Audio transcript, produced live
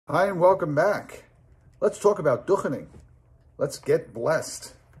Hi and welcome back. Let's talk about Duchening. Let's get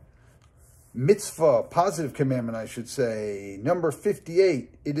blessed. Mitzvah, positive commandment, I should say. Number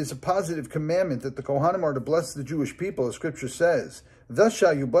 58. It is a positive commandment that the Kohanim are to bless the Jewish people, as Scripture says. Thus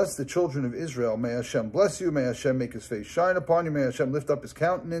shall you bless the children of Israel. May Hashem bless you. May Hashem make his face shine upon you. May Hashem lift up his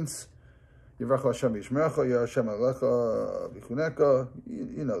countenance. Yivracha Hashem yishmerecha, Yar Hashem alecha v'chuneka.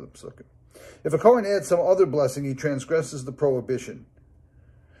 You know the psukim. If a Kohen adds some other blessing, he transgresses the prohibition.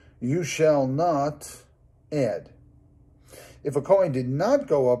 You shall not add. If a Kohen did not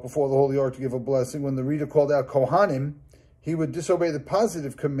go up before the Holy Ark to give a blessing, when the reader called out Kohanim, he would disobey the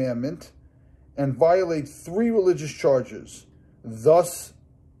positive commandment and violate 3 religious charges. Thus,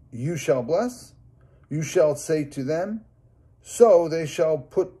 you shall bless, you shall say to them, so shall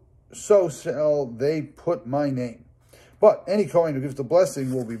they put my name. But any Kohen who gives the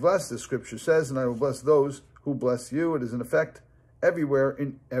blessing will be blessed, as Scripture says, and I will bless those who bless you. It is in effect everywhere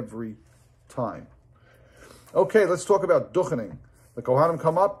in every time. Okay, let's talk about Duchening. The Kohanim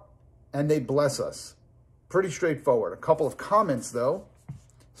come up and they bless us. Pretty straightforward. A couple of comments, though.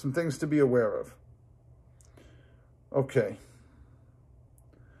 Some things to be aware of. Okay.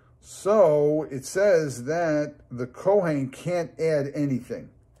 So, it says that the Kohen can't add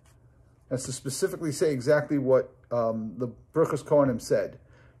anything. That's to specifically say exactly what the Birchas Kohanim said.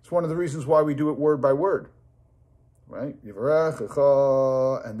 It's one of the reasons why we do it word by word. Right?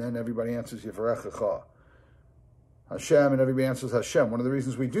 Yivarechecha, and then everybody answers Yivarechecha. Hashem, and everybody answers Hashem. One of the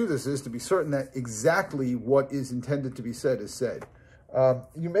reasons we do this is to be certain that exactly what is intended to be said is said.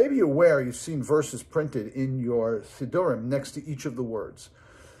 You may be aware you've seen verses printed in your Siddurim next to each of the words.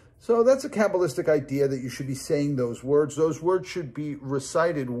 So that's a Kabbalistic idea that you should be saying those words. Those words should be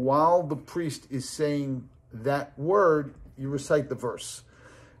recited while the priest is saying that word. You recite the verse.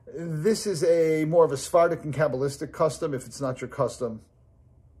 This is more of a Sephardic and Kabbalistic custom. If it's not your custom,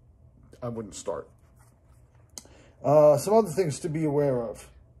 I wouldn't start. Some other things to be aware of.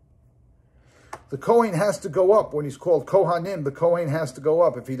 The Kohen has to go up. When he's called Kohanim, the Kohen has to go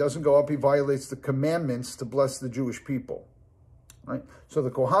up. If he doesn't go up, he violates the commandments to bless the Jewish people. Right? So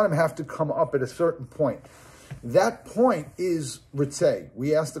the Kohanim have to come up at a certain point. That point is Ritzei.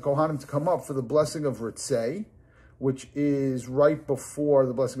 We ask the Kohanim to come up for the blessing of Ritzei, which is right before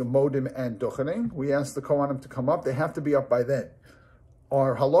the blessing of Modim and Duchening. We ask the Kohanim to come up. They have to be up by then.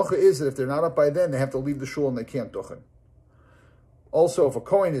 Our halacha is that if they're not up by then, they have to leave the shul and they can't Duchen. Also, if a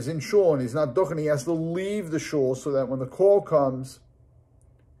Kohen is in shul and he's not Duchen, he has to leave the shul so that when the call comes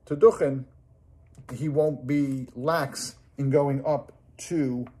to Duchen, he won't be lax in going up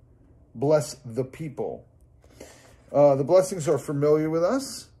to bless the people. The blessings are familiar with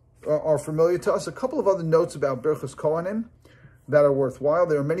us. Are familiar to us. A couple of other notes about Birchas Kohanim that are worthwhile.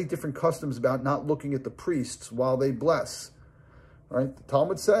 There are many different customs about not looking at the priests while they bless. Right? The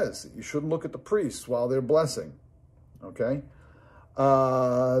Talmud says that you shouldn't look at the priests while they're blessing. Okay?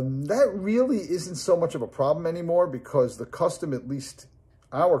 That really isn't so much of a problem anymore because the custom, at least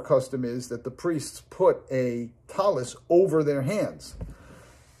our custom, is that the priests put a talus over their hands.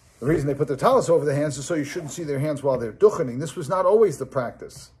 The reason they put the talus over their hands is so you shouldn't see their hands while they're duchening. This was not always the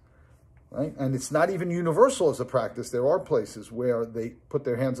practice. Right? And it's not even universal as a practice. There are places where they put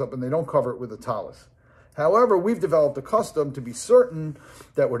their hands up and they don't cover it with a talus. However, we've developed a custom to be certain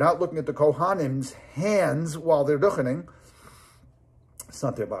that we're not looking at the Kohanim's hands while they're duchening. It's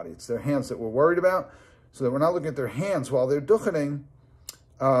not their body. It's their hands that we're worried about. So that we're not looking at their hands while they're duchening.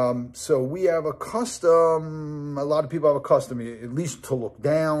 So we have a custom, a lot of people have a custom, at least to look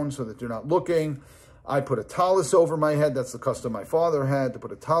down so that they're not looking. I put a talus over my head. That's the custom my father had, to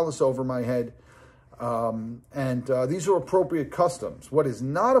put a talus over my head. These are appropriate customs. What is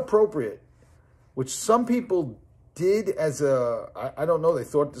not appropriate, which some people did as I don't know, they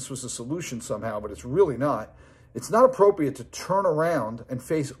thought this was a solution somehow, but it's really not. It's not appropriate to turn around and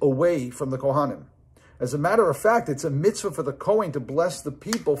face away from the Kohanim. As a matter of fact, it's a mitzvah for the Kohen to bless the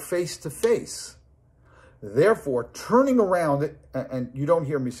people face to face. Therefore, turning around, and you don't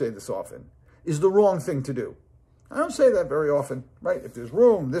hear me say this often, is the wrong thing to do. I don't say that very often, right? If there's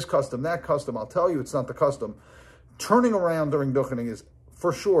room, this custom, that custom, I'll tell you it's not the custom. Turning around during Duchening is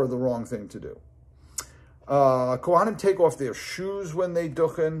for sure the wrong thing to do. Kohanim take off their shoes when they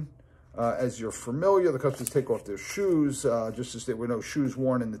Duchen. As you're familiar, the customs take off their shoes, just as there were no shoes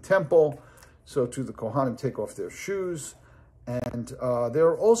worn in the temple. So too the Kohanim take off their shoes. And there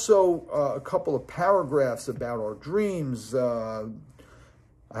are also a couple of paragraphs about our dreams.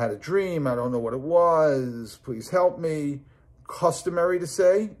 I had a dream, I don't know what it was, please help me. Customary to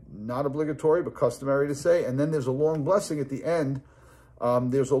say, not obligatory, but customary to say. And then there's a long blessing at the end.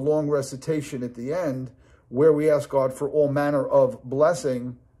 There's a long recitation at the end where we ask God for all manner of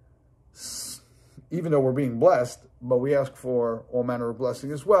blessing even though we're being blessed, but we ask for all manner of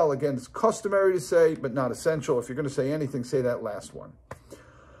blessing as well. Again, it's customary to say, but not essential. If you're going to say anything, say that last one.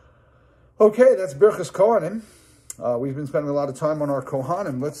 Okay, that's Birchas Kohanim. We've been spending a lot of time on our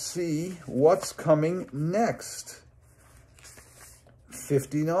Kohanim. Let's see what's coming next.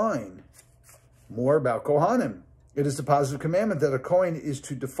 59. More about Kohanim. It is a positive commandment that a Kohen is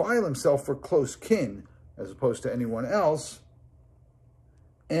to defile himself for close kin, as opposed to anyone else.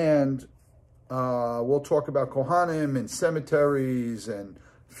 And we'll talk about Kohanim and cemeteries and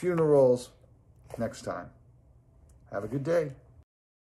funerals next time. Have a good day.